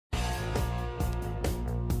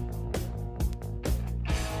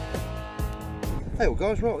Hey well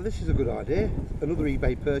guys, right, this is a good idea. Another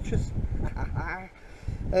eBay purchase.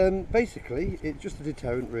 Basically, it's just a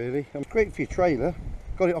deterrent really. It's great for your trailer.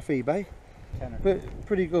 Got it off eBay. But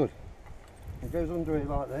pretty good. It goes under it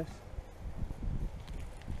like this.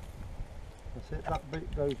 That's it, that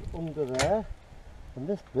bit goes under there. And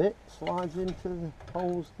this bit slides into the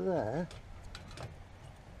holes there.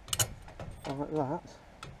 Like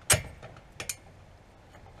that.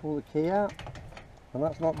 Pull the key out. And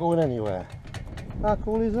that's not going anywhere. How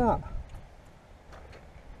cool is that?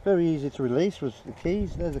 Very easy to release with the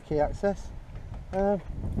keys. There's the key access.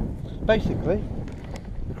 Basically,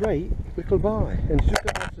 a great little buy, and it's just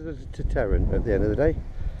got as a deterrent at the end of the day.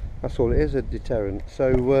 That's all it is, a deterrent.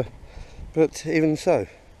 So, but even so, it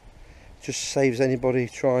just saves anybody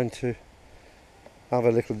trying to have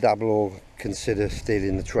a little dabble or consider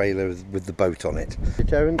stealing the trailer with the boat on it.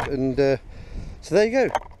 Deterrent, and so there you go.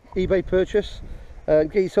 eBay purchase.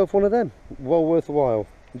 Get yourself one of them, well worth a while.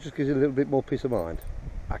 It just gives you a little bit more peace of mind.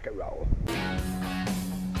 I can roll.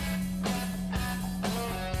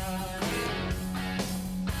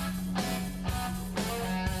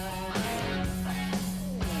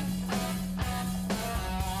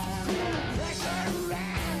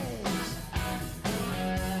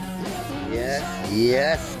 Yes,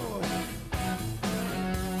 yes.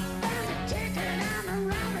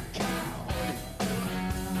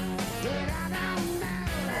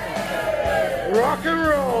 Rock and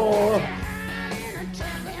roll!